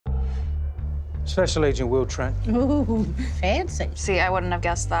Special Agent Will Trent. Ooh, fancy. See, I wouldn't have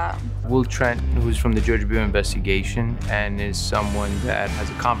guessed that. Will Trent, who's from the Georgia Bureau Investigation and is someone that has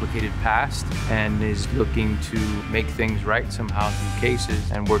a complicated past and is looking to make things right somehow through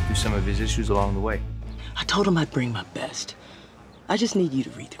cases and work through some of his issues along the way. I told him I'd bring my best. I just need you to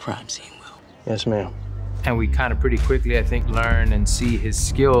read the crime scene, Will. Yes, ma'am. And we kind of pretty quickly, I think, learn and see his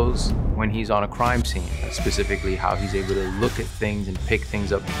skills when he's on a crime scene, specifically how he's able to look at things and pick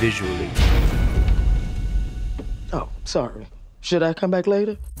things up visually. Oh, sorry. Should I come back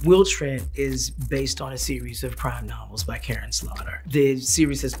later? Will Trent is based on a series of crime novels by Karin Slaughter. The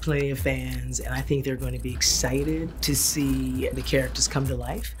series has plenty of fans, and I think they're going to be excited to see the characters come to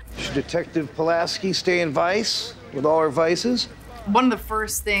life. Should Detective Pulaski stay in Vice with all her vices? One of the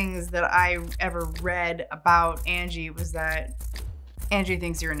first things that I ever read about Angie was that Angie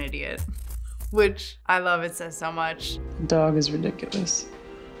thinks you're an idiot, which I love. It says so much. Dog is ridiculous.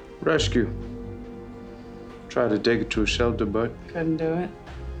 Rescue. Tried to take it to a shelter, but Couldn't do it.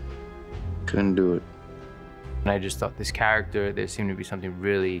 couldn't do it. And I just thought this character, there seemed to be something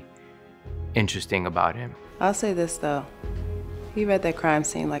really interesting about him. I'll say this, though. He read that crime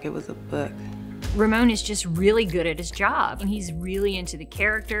scene like it was a book. Ramón is just really good at his job, and he's really into the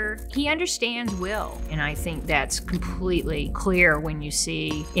character. He understands Will, and I think that's completely clear when you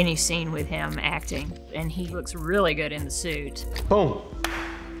see any scene with him acting, and he looks really good in the suit. Boom.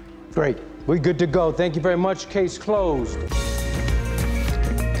 Great. We're good to go. Thank you very much. Case closed.